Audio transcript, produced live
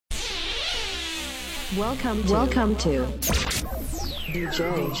Welcome to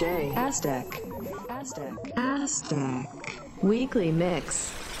DJ Aztec Weekly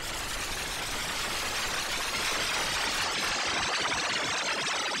Mix.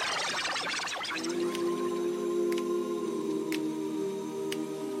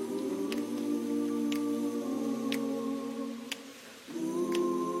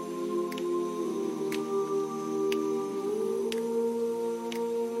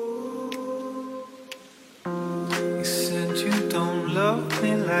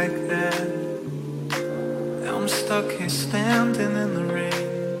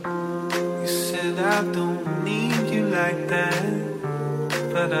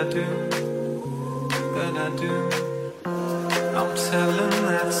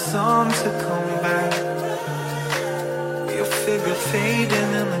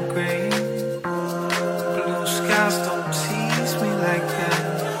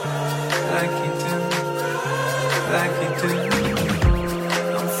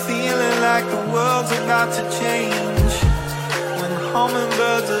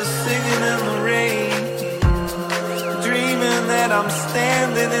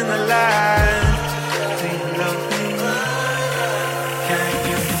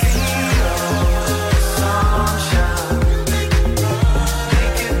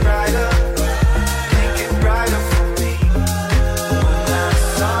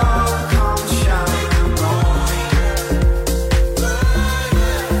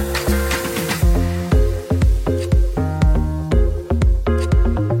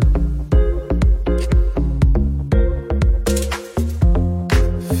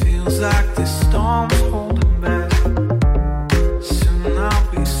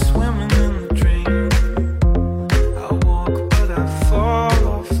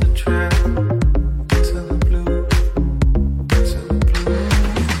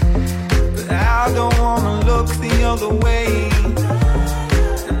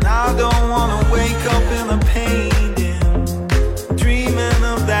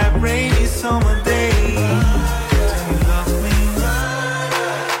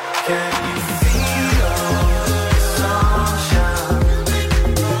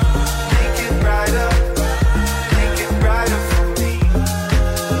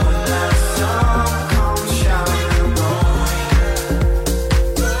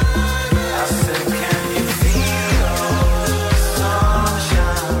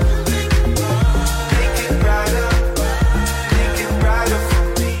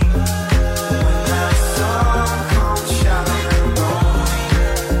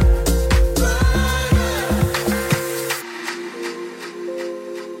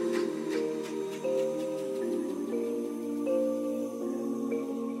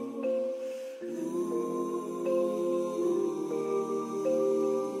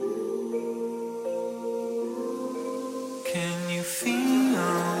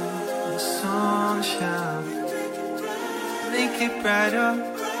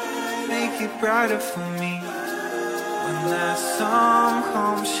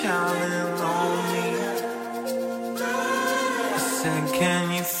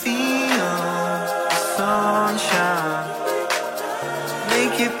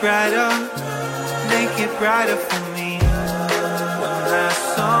 Make it brighter.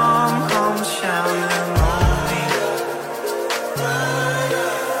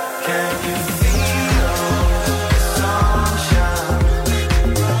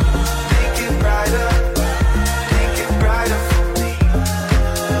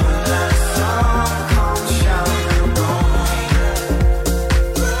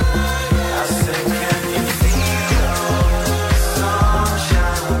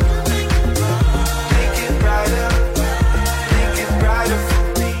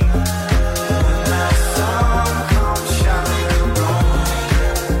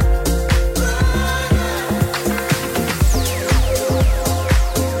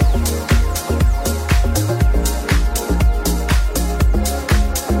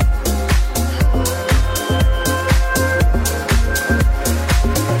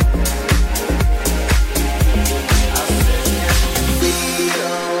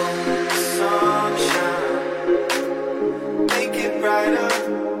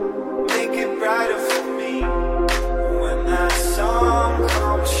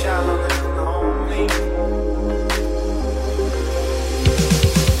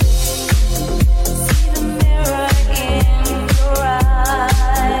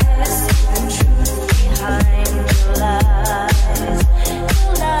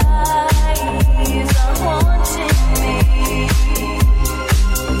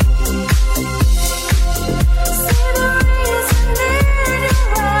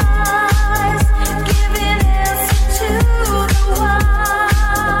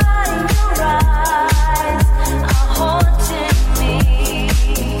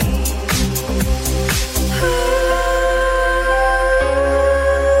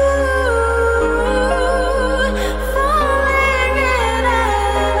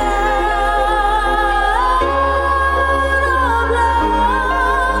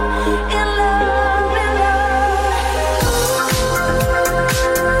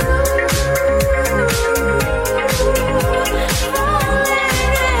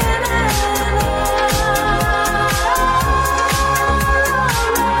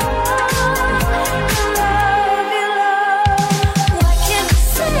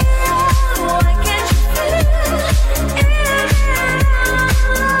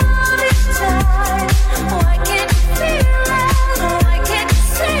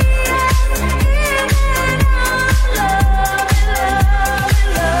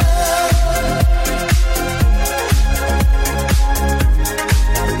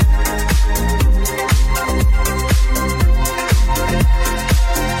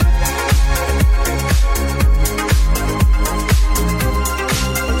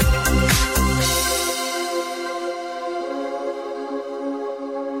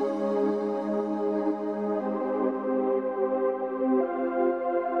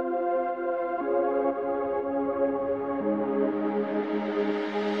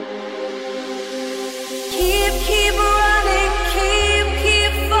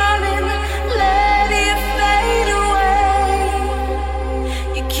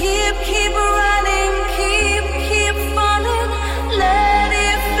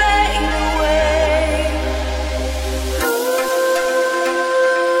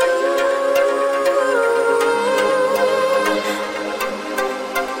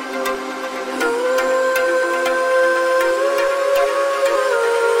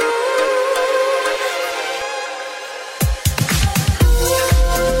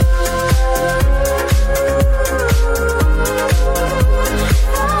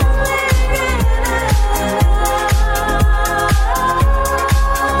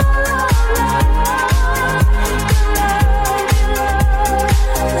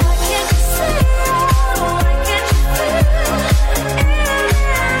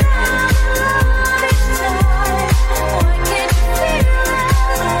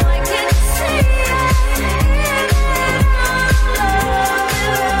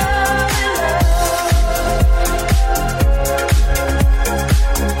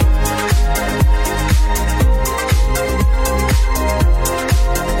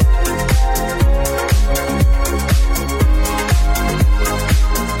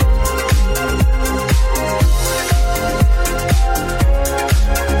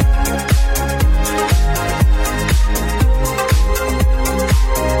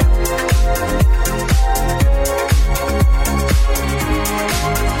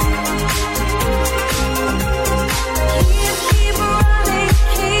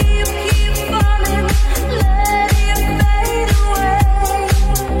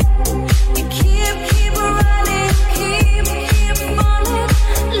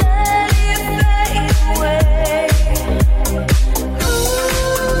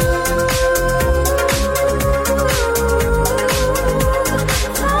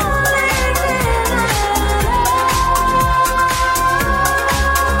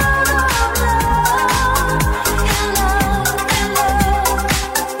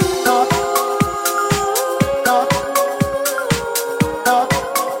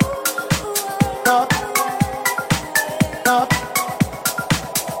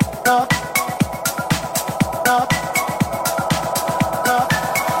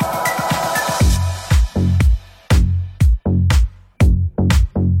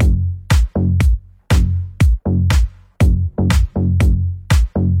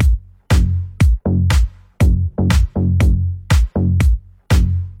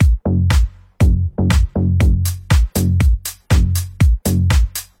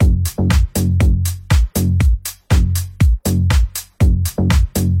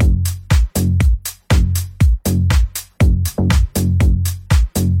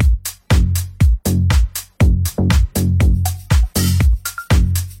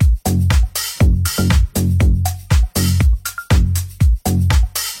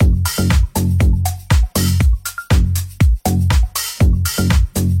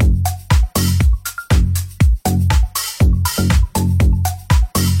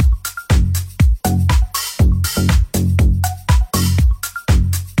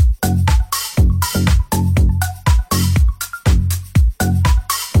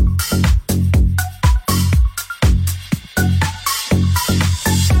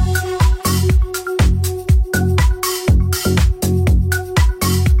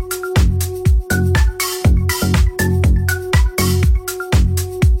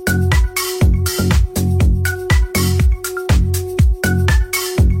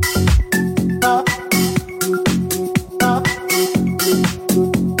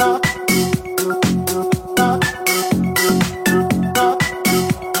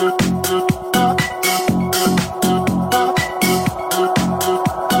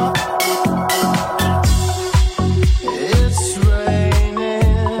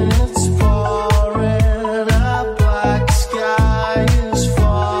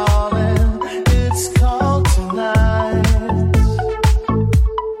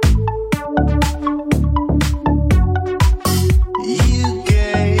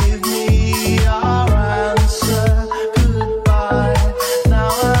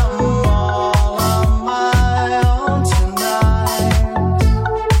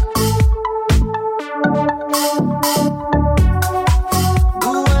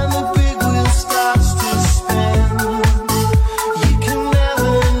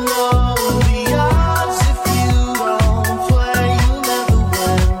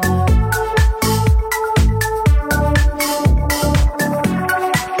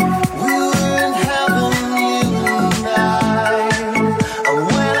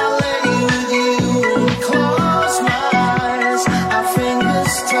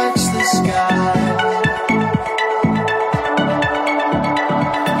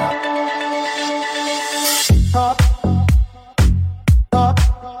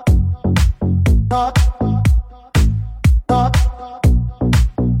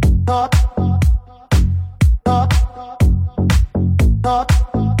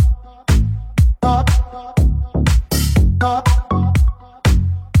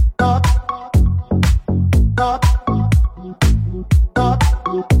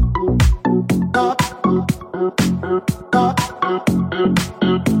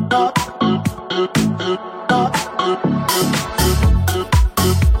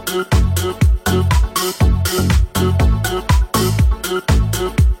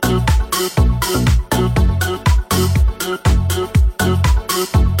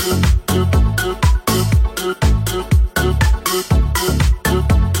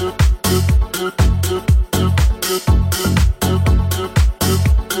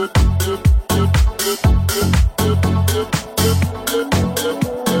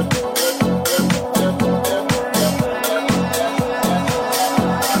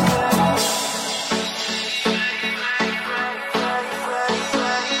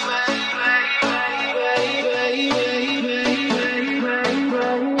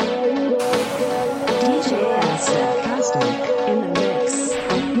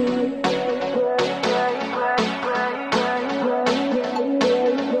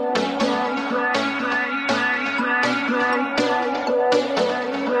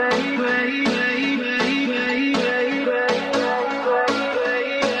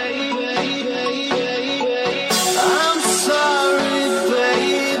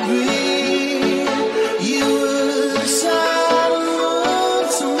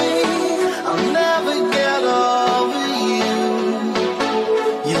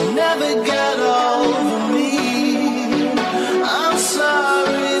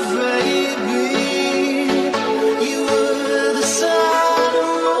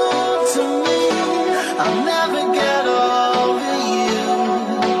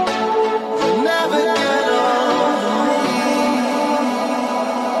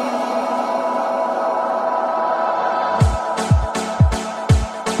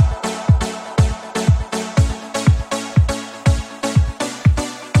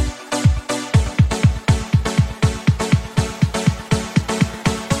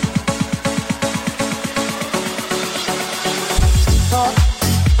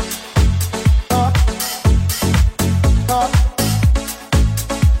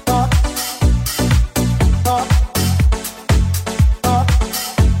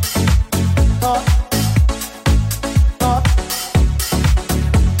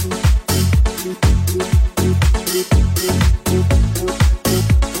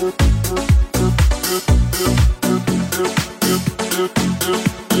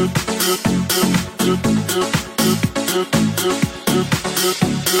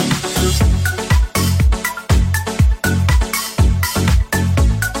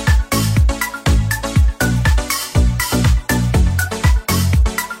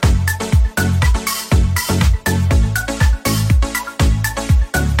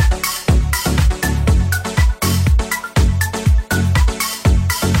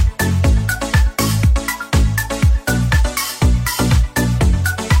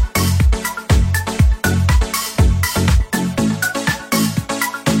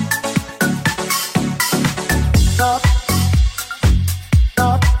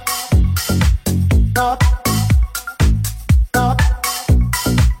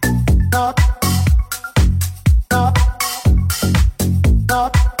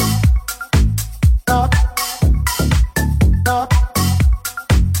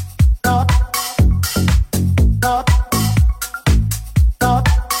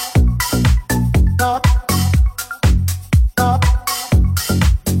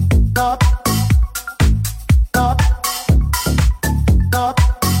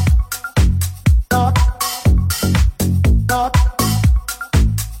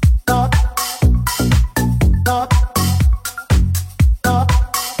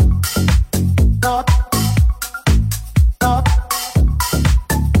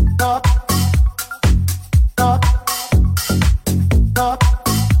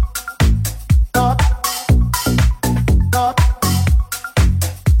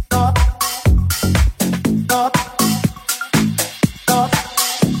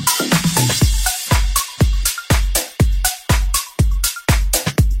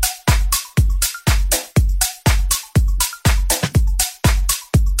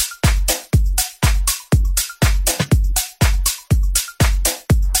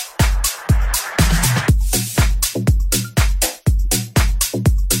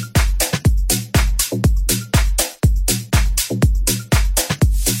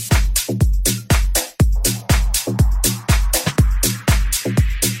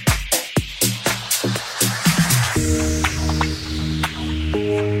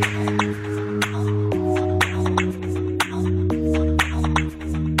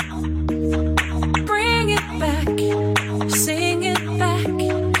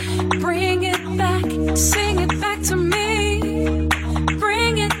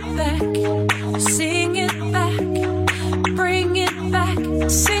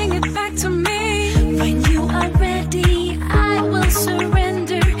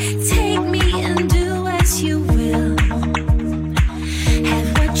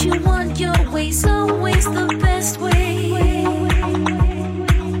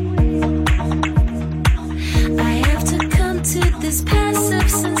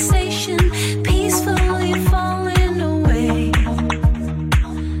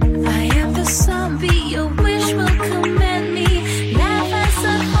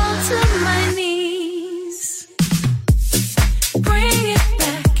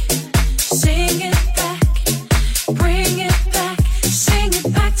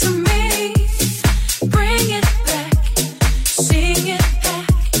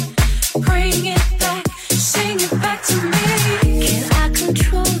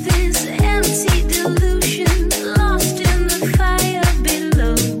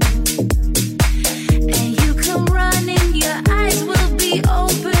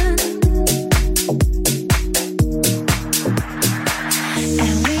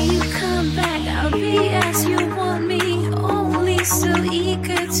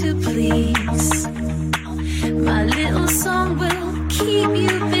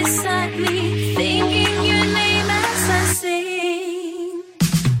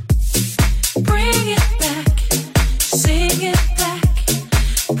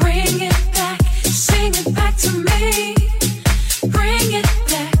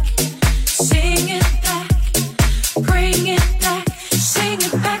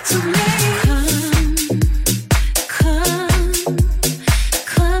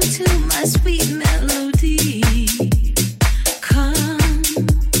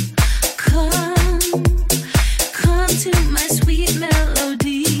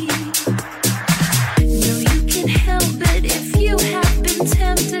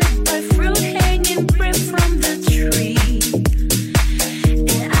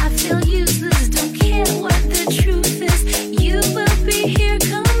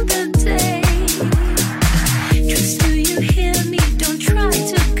 Just do you hear me? Don't try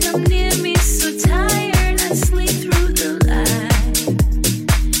to come near me. So tired and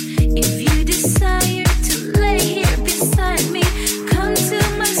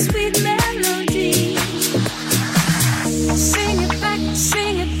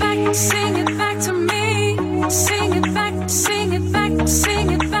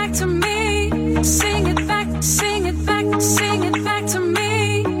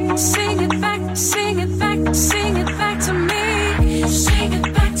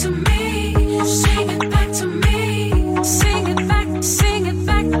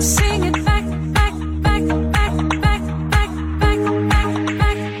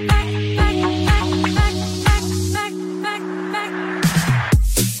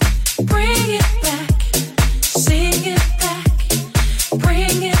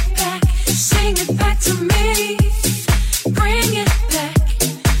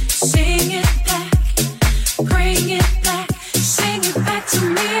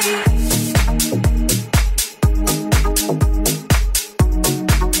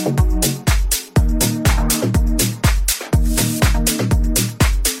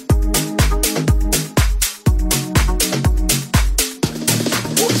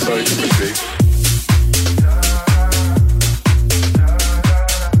so differently.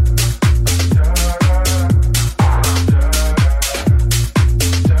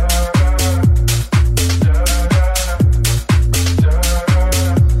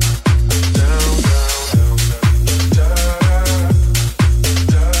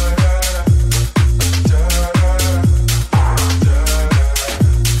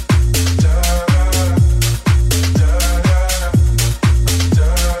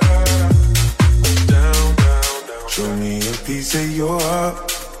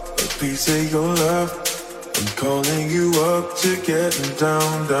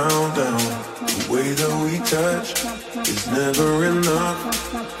 Down, down, down. The way that we touch is never enough.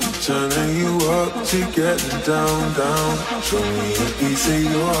 I'm turning you up to getting down, down. Show me a piece of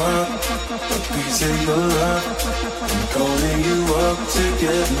your heart, a piece of your love. I'm calling you up to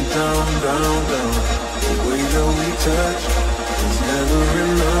getting down, down, down. The way that we touch is never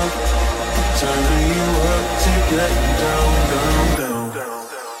enough. I'm turning you up to getting down, down, down.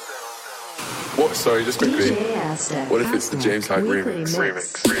 What? Sorry, just quickly. DJ Aztec. What if it's the James Hype Weekly remix?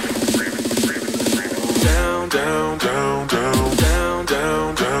 Mix. Down, down, down, down, down,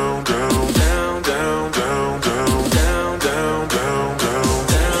 down, down, down, down, down, down, down, down, down, down, down, down, down,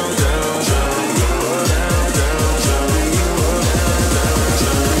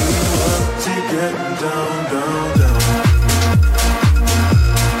 to getting down, down, down.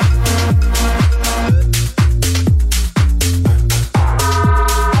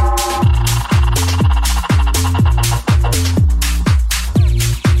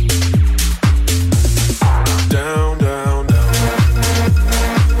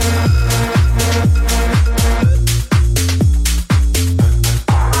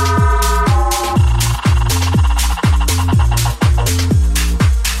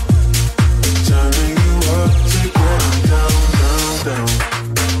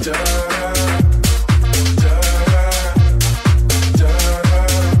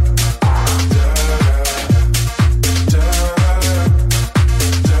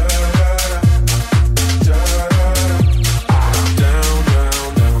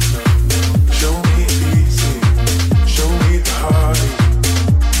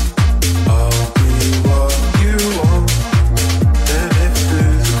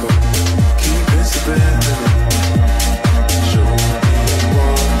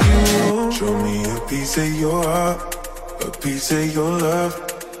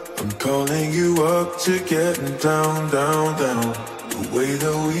 To getting down, down, down. The way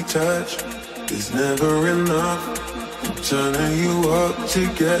that we touch is never enough. I'm turning you up to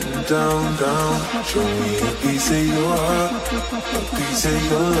getting down, down. Show me a piece of your heart, a piece of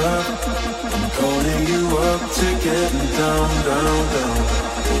your love. I'm calling you up to getting down, down, down.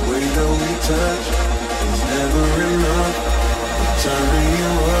 The way that we touch is never enough. I'm turning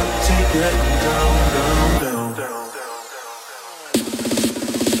you up to getting down, down, down.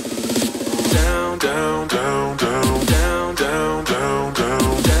 Down, down, down, down, down, down, down, down, down,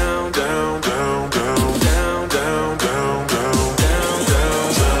 down, down, down, down, down, down, down,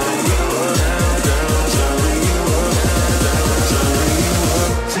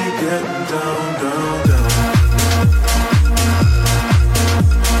 down, to getting down, down, down.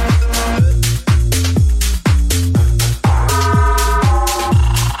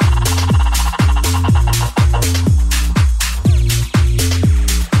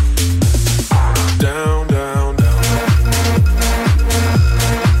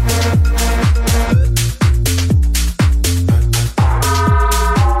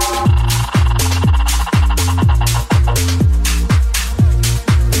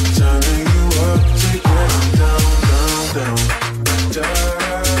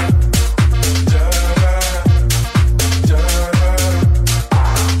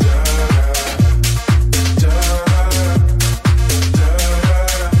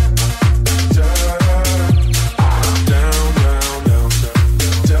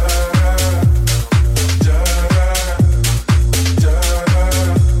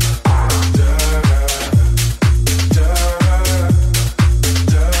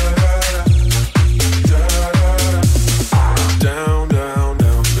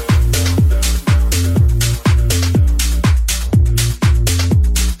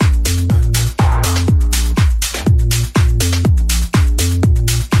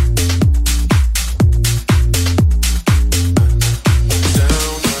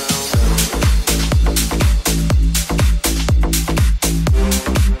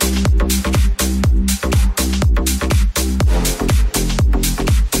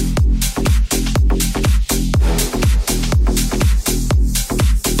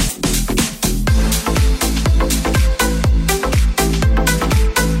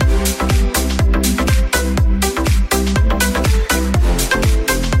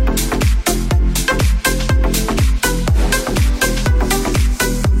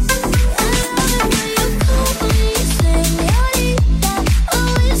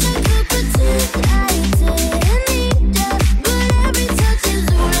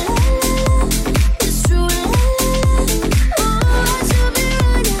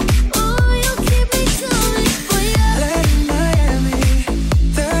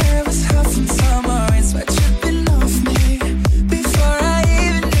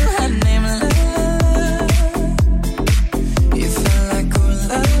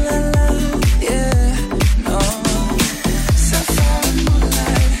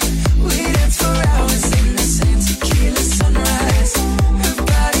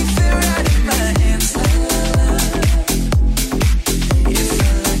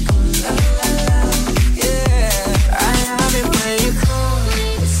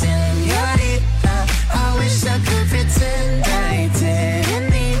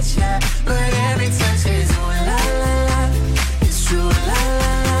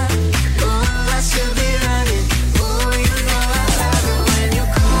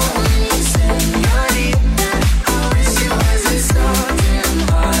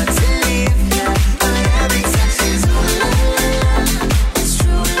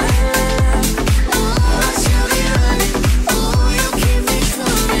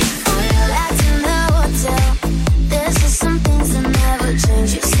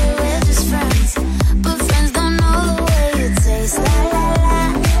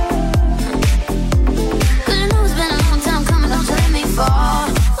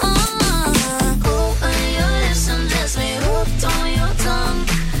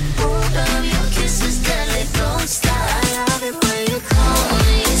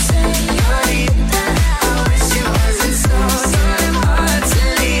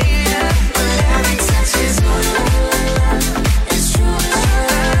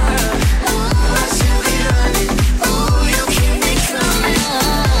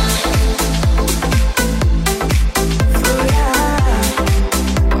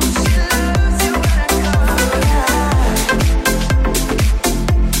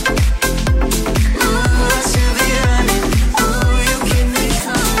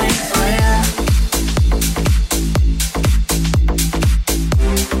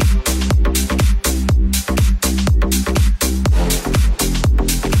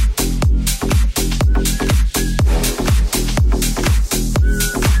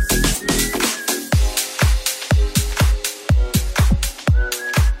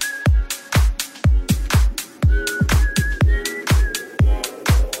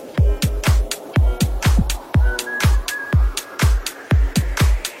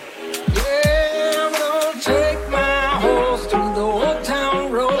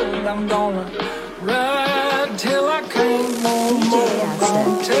 I'm gonna ride till I can't no more.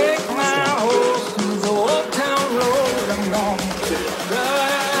 Gonna take my horse to the old town road. I'm gonna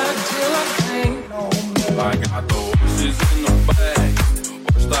ride till I can't no more. I got the horses in the bag,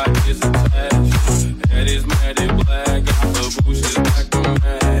 horse stock is attached. Head is matted black, got the bushes like the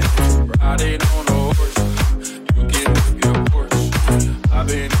mad. Riding on a horse, you can whip your horse. I've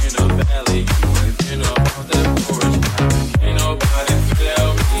been in the valley, you ain't been up on that forest. Ain't nobody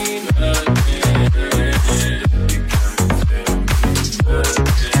tell me nothing. You can't tell me nothing.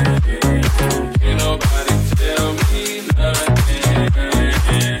 Ain't nobody tell me nothing.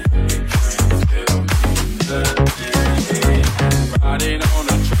 You can't tell me nothing. Riding on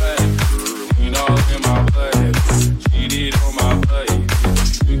a tractor, lean all in my blood. Cheated on my blade,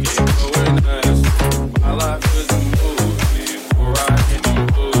 you get going nasty. My life is a movie, before I hit the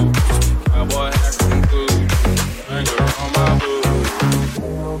boots. Cowboy hat and boots, finger on my boots.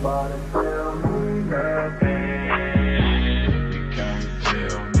 Nobody tell me nothing. You can't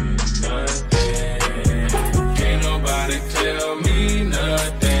tell me nothing. Can't nobody tell me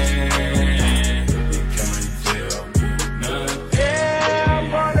nothing. You can't tell me nothing. Yeah, I'm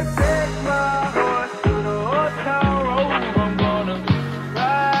gonna take my horse to the old town road. I'm gonna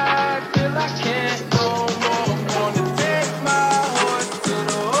ride till I can't no more. I'm gonna take my horse to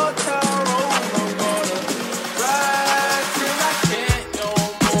the old town road. I'm gonna ride till I can't no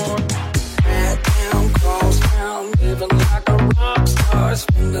more. Head down, cross town, living like a rock star.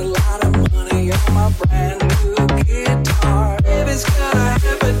 Spend a lot of money on my brand new guitar. Baby's got a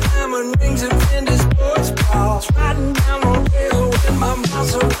habit, diamond rings and Fendi sports bras. Riding down the rail in my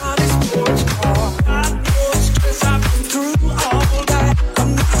Maserati sports car. I know stress I've been through all that. I'm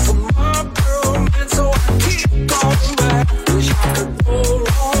not from Marlboro, man, so I keep going back. Wish I could roll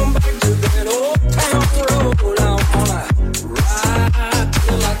on back to that old town road. I wanna ride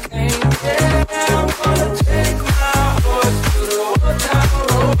till I can't. Yeah, I'm gonna take my horse to the old town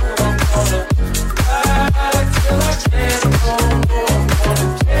road. I'm gonna ride till I can't no more. I'm gonna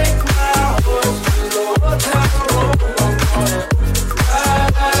take my horse to the old town road. I'm gonna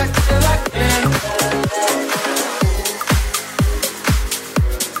ride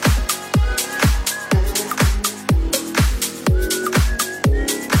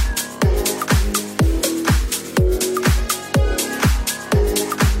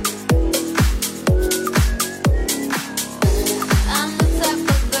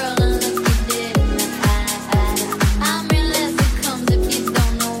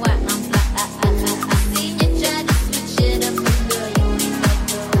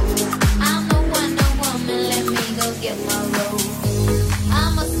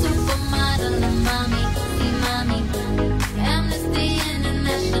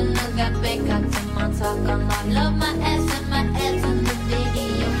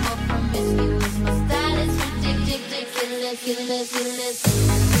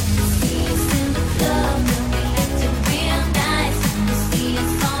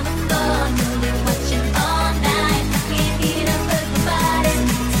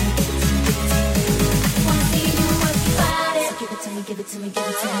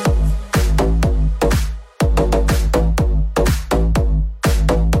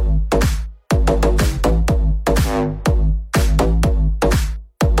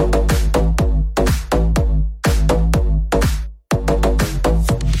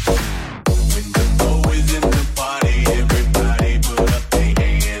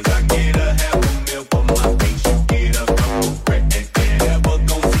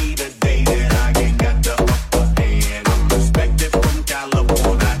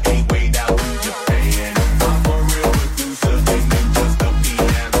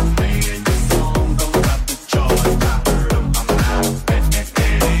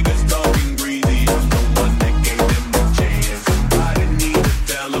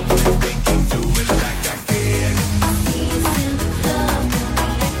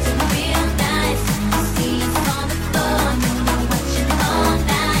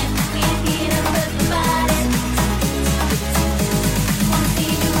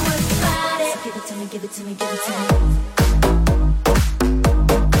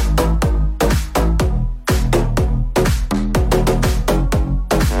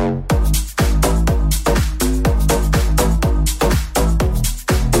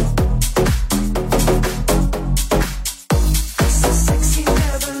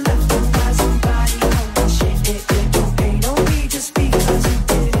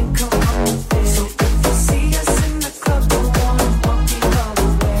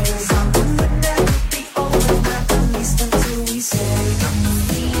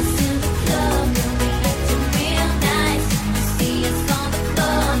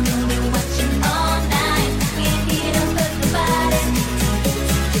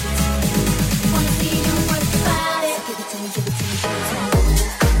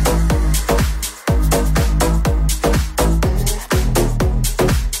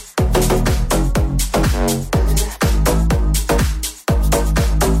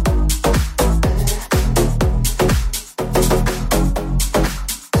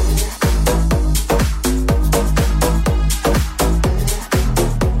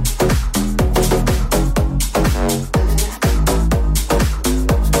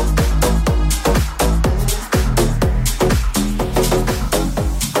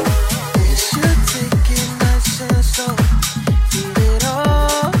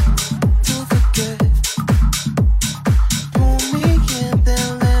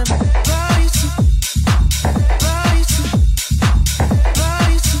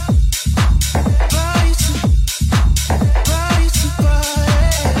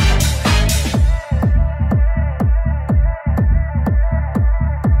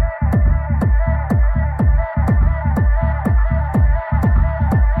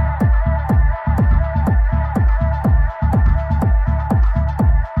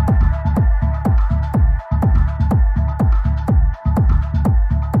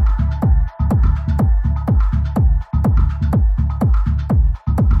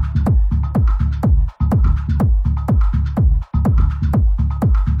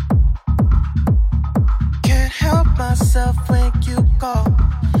myself when you call.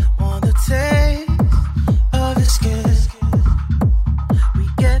 Want the taste of your skin. We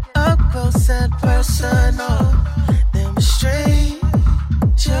get up close and personal. Then we're strangers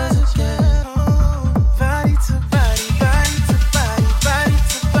again. Body to body, body to body, body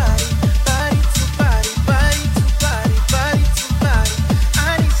to body, body to body, body to body, body to body.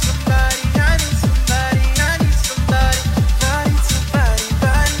 I need somebody, I need somebody, I need somebody. Body to body,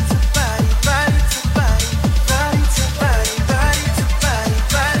 body to body, body to body, body to body, body to body, body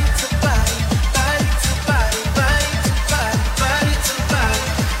to body, body to body, body to body, body to body.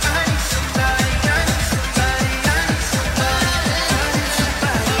 I need somebody, I need somebody, I need somebody. Body to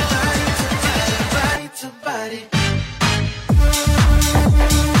body, body to body, body to body.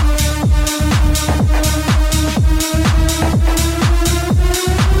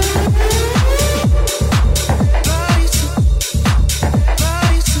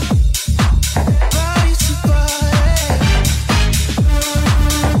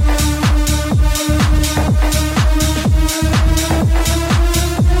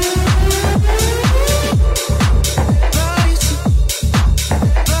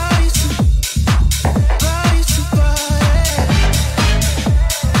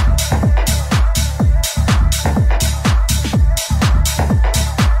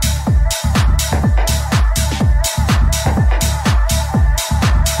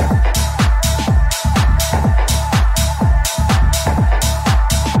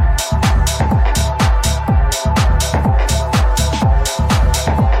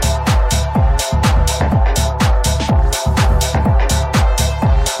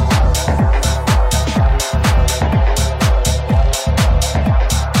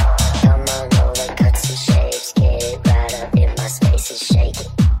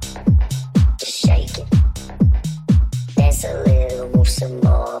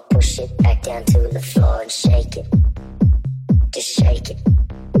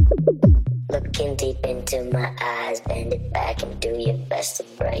 Looking deep into my eyes, bend it back and do your best to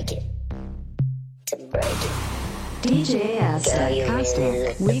break it. To break it. DJ Aztec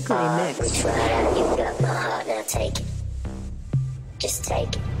Cosmic Weekly Mix. Reach right out, you got my heart, now take it. Just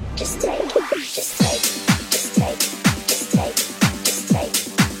take it, just take it, just take it, just take it, just take it, just take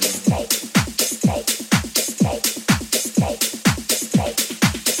it, just take it, just take it, just take it, just take it, just take it, just take it, just take it, just take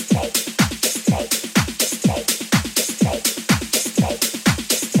it,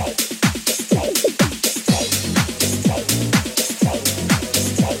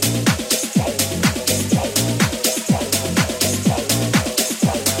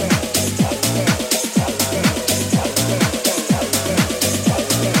 take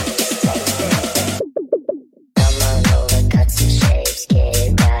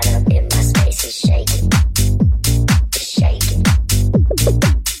it,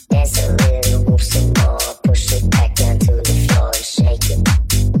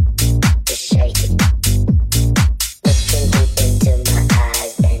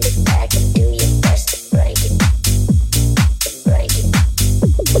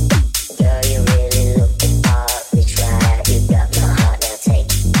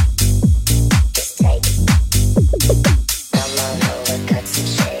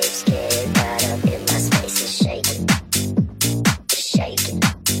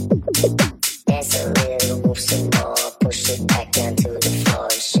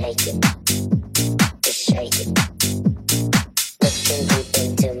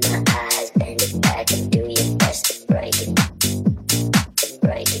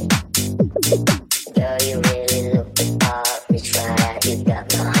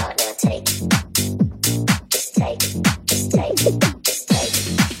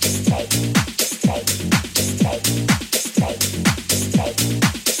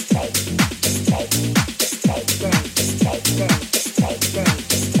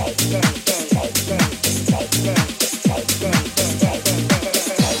 it, just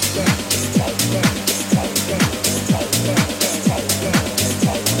take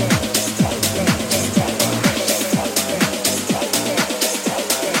it.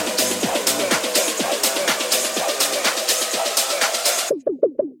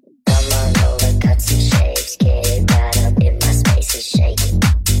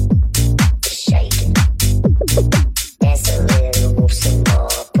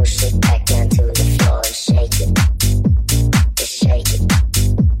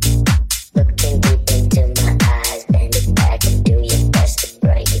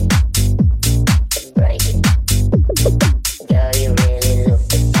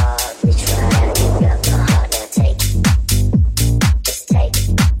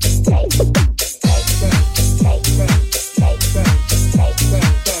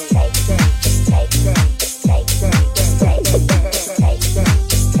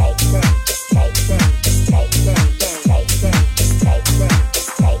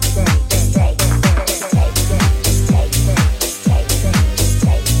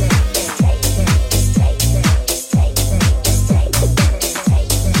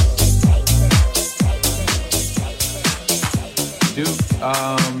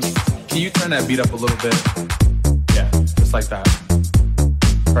 Can you turn that beat up a little bit? Yeah, just like that.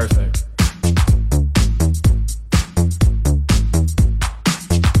 Perfect.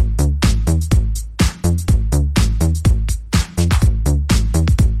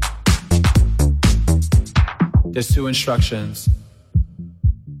 There's 2 instructions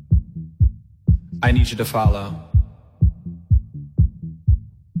I need you to follow.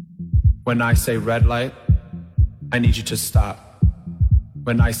 When I say red light, I need you to stop.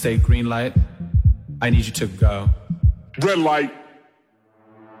 When I say green light, I need you to go. Red light.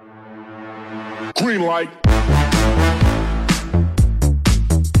 Green light.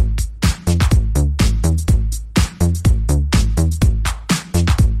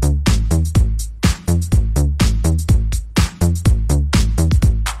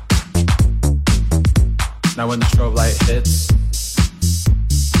 Now when the strobe light hits,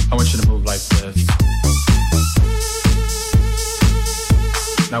 I want you to move like this.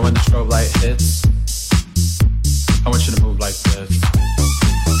 Now when the strobe light hits, I want you to move like this.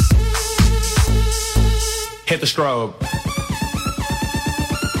 Hit the strobe.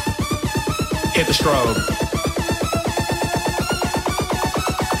 Hit the strobe.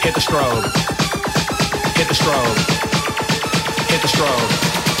 Hit the strobe. Hit the strobe. Hit the strobe.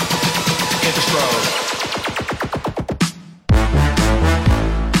 Hit the strobe.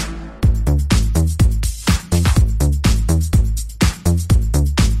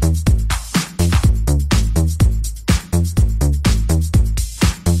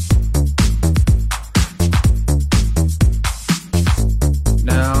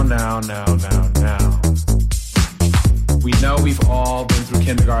 Now. We know we've all been through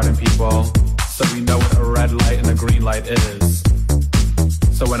kindergarten, people, so we know what a red light and a green light is.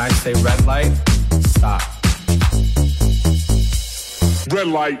 So when I say red light, stop. Red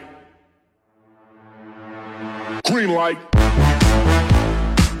light. Green light.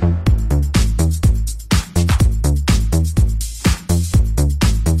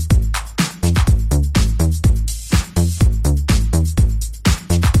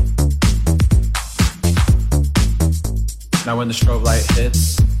 Now when the strobe light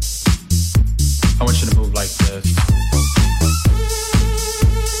hits, I want you to move like this.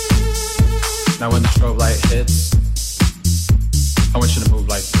 Now when the strobe light hits, I want you to move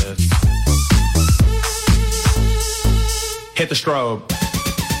like this. Hit the strobe.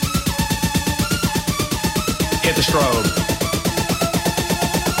 Hit the strobe.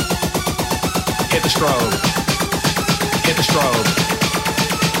 Hit the strobe. Hit the strobe.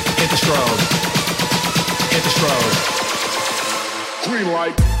 Hit the strobe. Hit the strobe. Green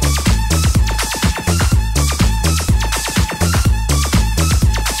light.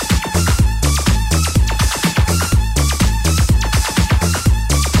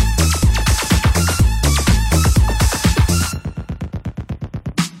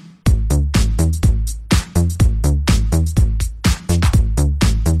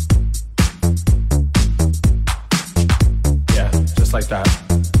 Yeah, just like that.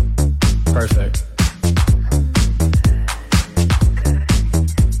 Perfect.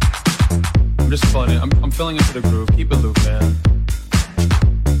 I'm just feeling it. I'm feeling into the groove. Keep it looping.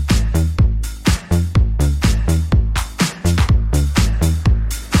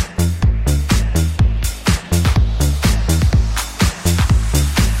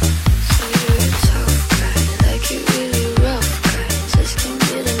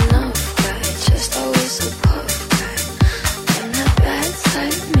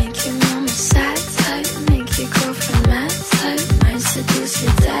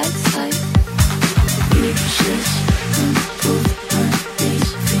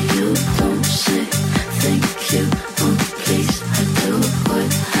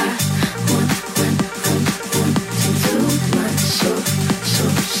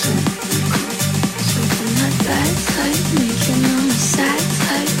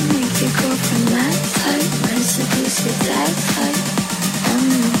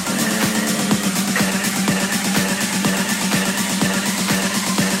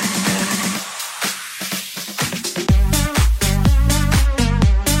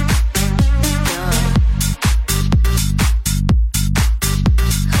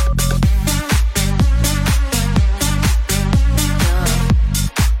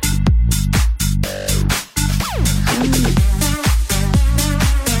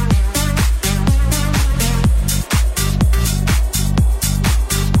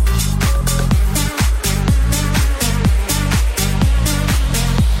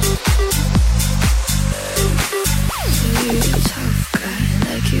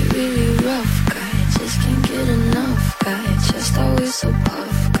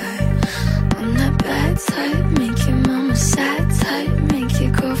 Type, make your mama sad type, make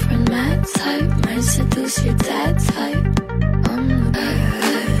your dad type. I'm the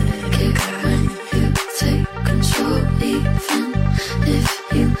bad kick when you take control, even if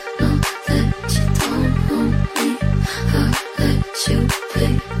you know that you don't know me. I'll let you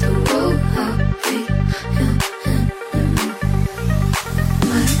play the role. I'll be your enemy.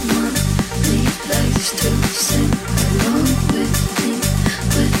 My mommy likes to sing along with me,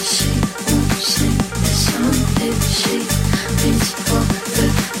 but she won't sing the song if she reads for the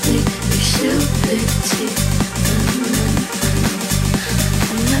lyrics. She'll pity.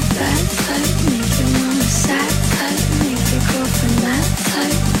 I'm that bad type, make your mama sad type, make your girlfriend mad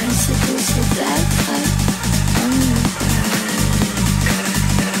type, might seduce your dad type. I'm that bad.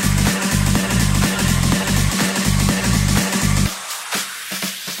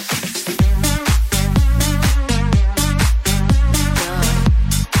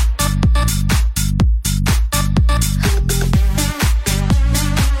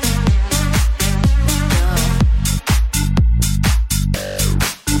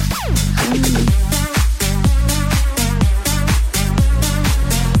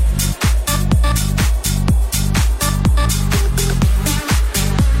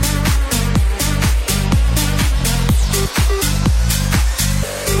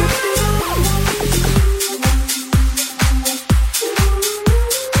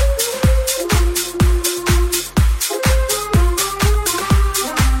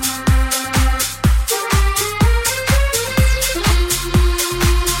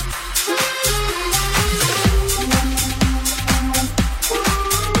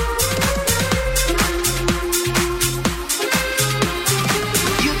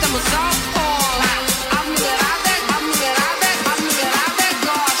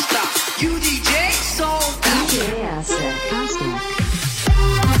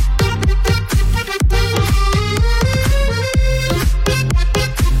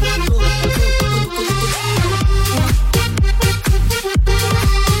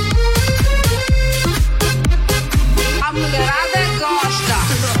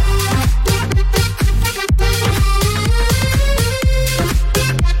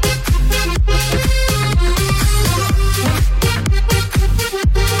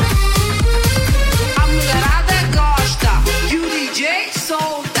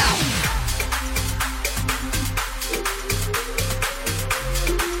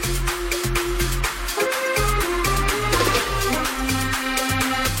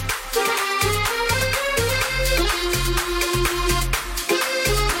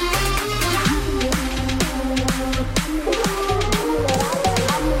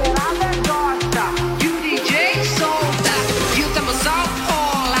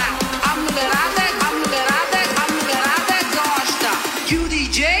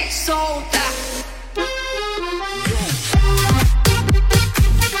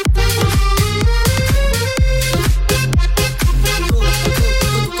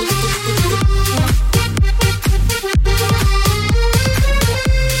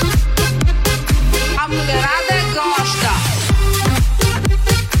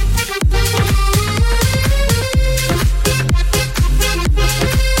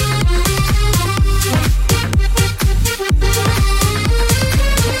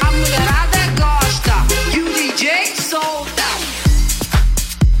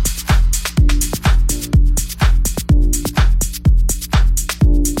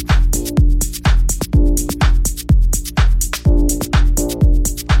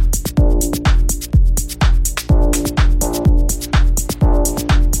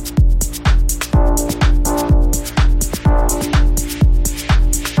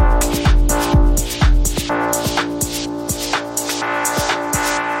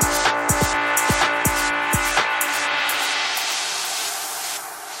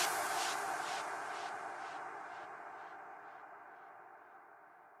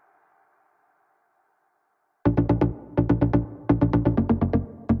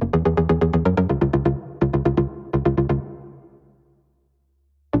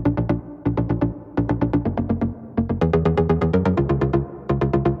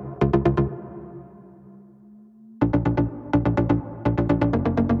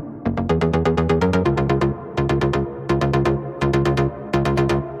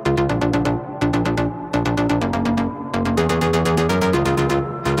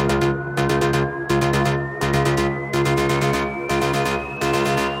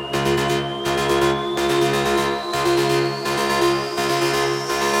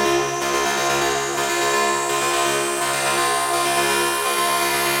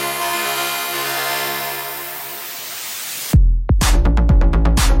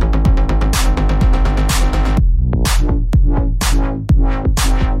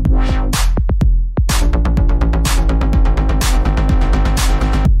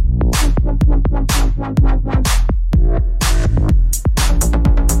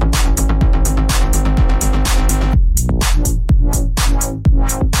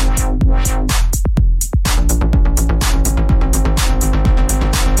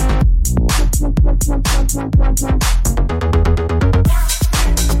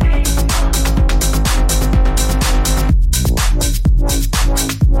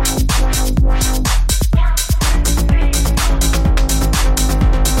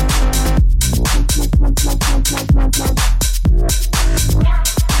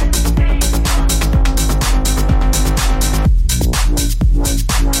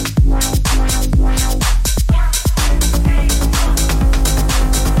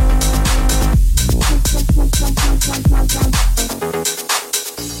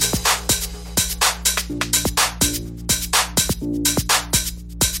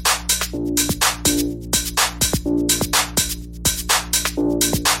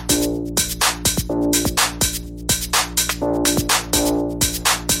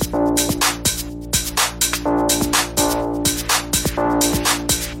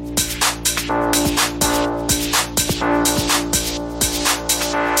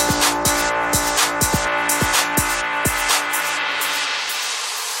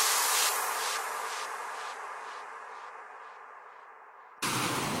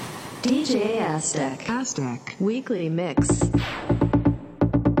 DJ Aztec. Weekly Mix.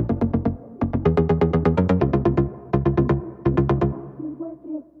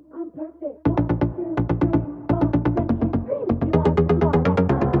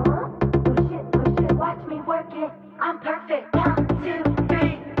 I'm perfect.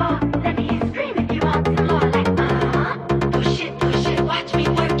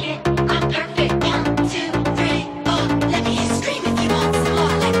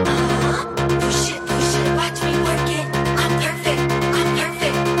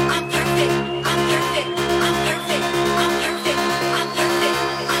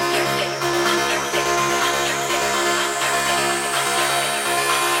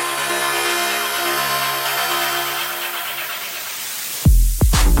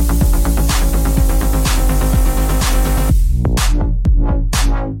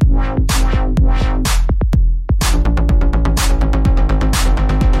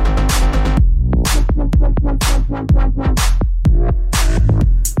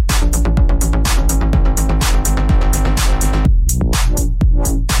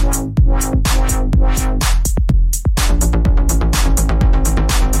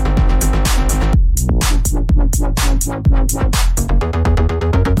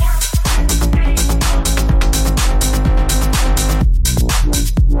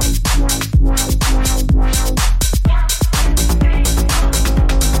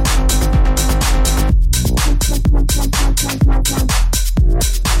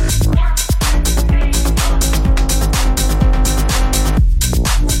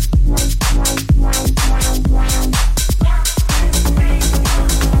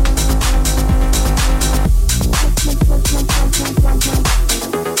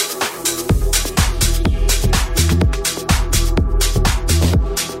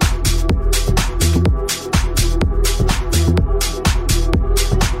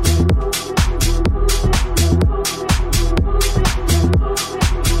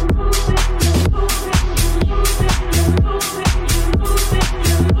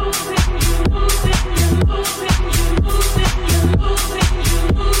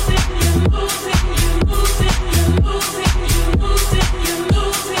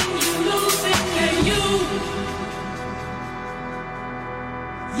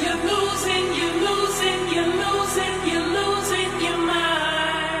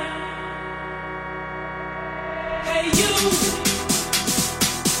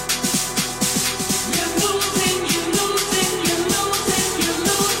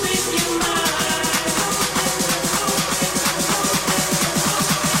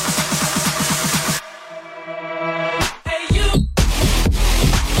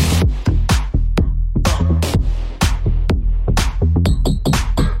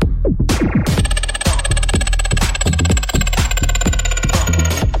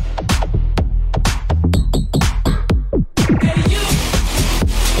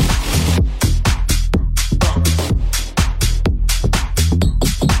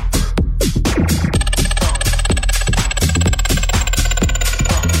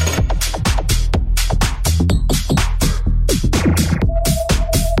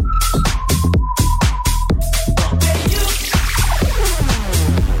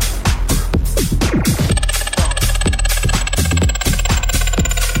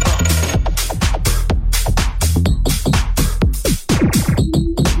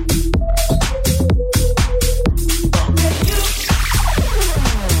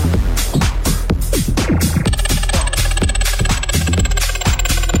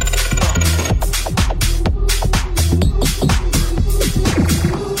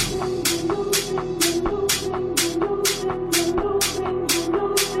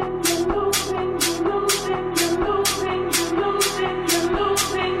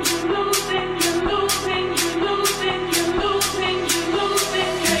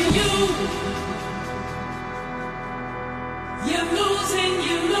 You're losing,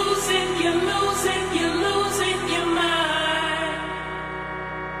 you're losing, you're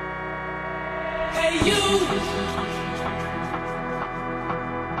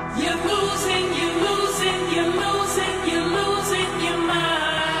losing.